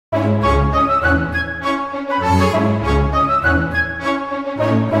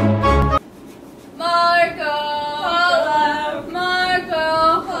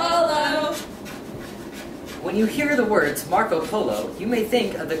Marco Polo, you may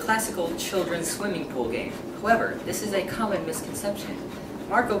think of the classical children's swimming pool game. However, this is a common misconception.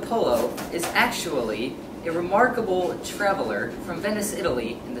 Marco Polo is actually a remarkable traveler from Venice,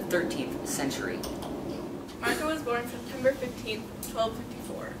 Italy in the 13th century. Marco was born September 15th,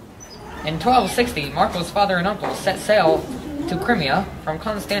 1254. In 1260, Marco's father and uncle set sail to Crimea from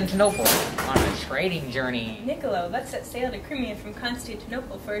Constantinople on a trading journey. Niccolo, let's set sail to Crimea from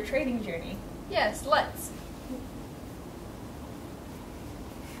Constantinople for a trading journey. Yes, let's.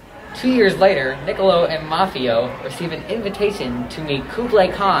 2 years later, Niccolo and Mafio receive an invitation to meet Kublai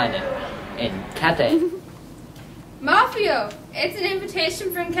Khan in Cathay. Mafio, it's an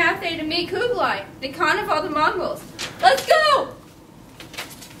invitation from Cathay to meet Kublai, the Khan of all the Mongols. Let's go!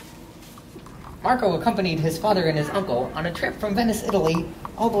 Marco accompanied his father and his uncle on a trip from Venice, Italy,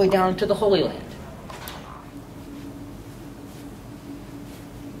 all the way down to the Holy Land.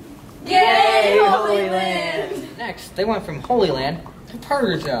 Yay, Holy Land! Next, they went from Holy Land to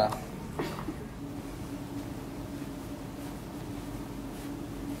Persia.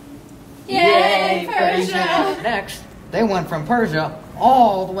 Yay, Persia! Next, they went from Persia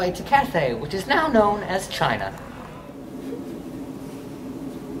all the way to Cathay, which is now known as China.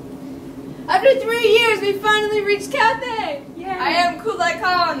 After 3 years, we finally reached Cathay! Yay! I am Kublai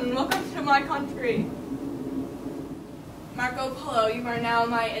Khan. Welcome to my country. Marco Polo, you are now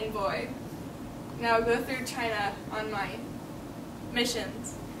my envoy. Now go through China on my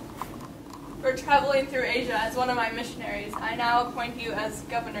missions. For traveling through Asia as one of my missionaries, I now appoint you as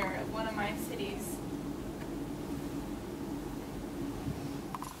governor of one of my cities.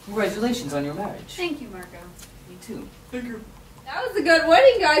 Congratulations on your marriage. Thank you, Marco. Me too. Thank you. That was a good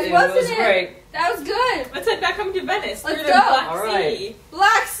wedding, guys, wasn't was it? great. That was good. Let's head back home to Venice. Let's through the go. Black All right. Sea.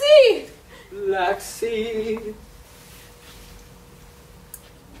 Black Sea! Black Sea.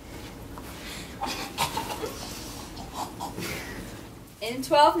 In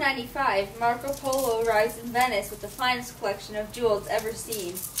 1295, Marco Polo arrives in Venice with the finest collection of jewels ever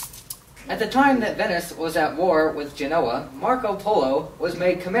seen. At the time that Venice was at war with Genoa, Marco Polo was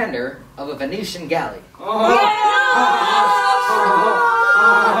made commander of a Venetian galley.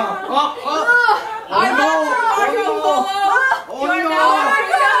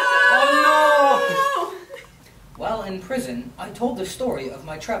 While in prison, I told the story of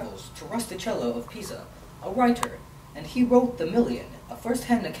my travels to Rustichello of Pisa, a writer, and he wrote the Million, a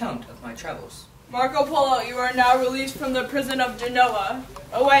first-hand account of my travels. Marco Polo, you are now released from the prison of Genoa.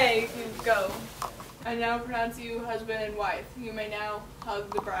 Away you go. I now pronounce you husband and wife. You may now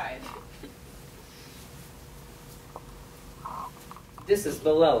hug the bride. This is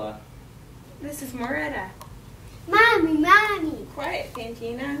Belela. This is Moretta. Mommy. Quiet,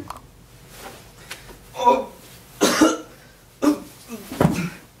 Fantina. Oh.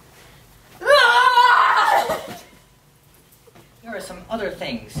 There are some other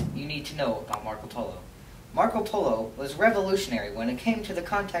things you need to know about Marco Polo. Marco Polo was revolutionary when it came to the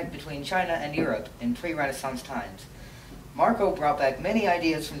contact between China and Europe in pre-Renaissance times. Marco brought back many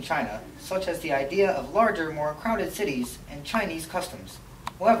ideas from China, such as the idea of larger, more crowded cities and Chinese customs.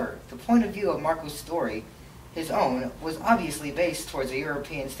 However, the point of view of Marco's story, his own, was obviously based towards a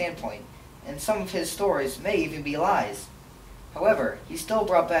European standpoint, and some of his stories may even be lies. However, he still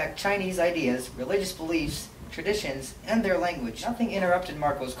brought back Chinese ideas, religious beliefs, traditions, and their language. Nothing interrupted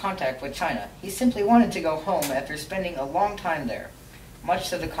Marco's contact with China. He simply wanted to go home after spending a long time there, much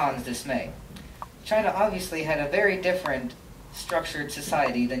to the Khan's dismay. China obviously had a very different structured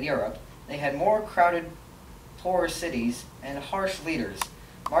society than Europe. They had more crowded, poorer cities and harsh leaders.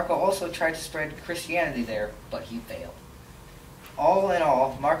 Marco also tried to spread Christianity there, but he failed. All in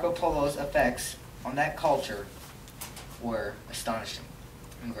all, Marco Polo's effects on that culture were astonishing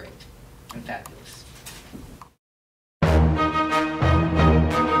and great and fabulous.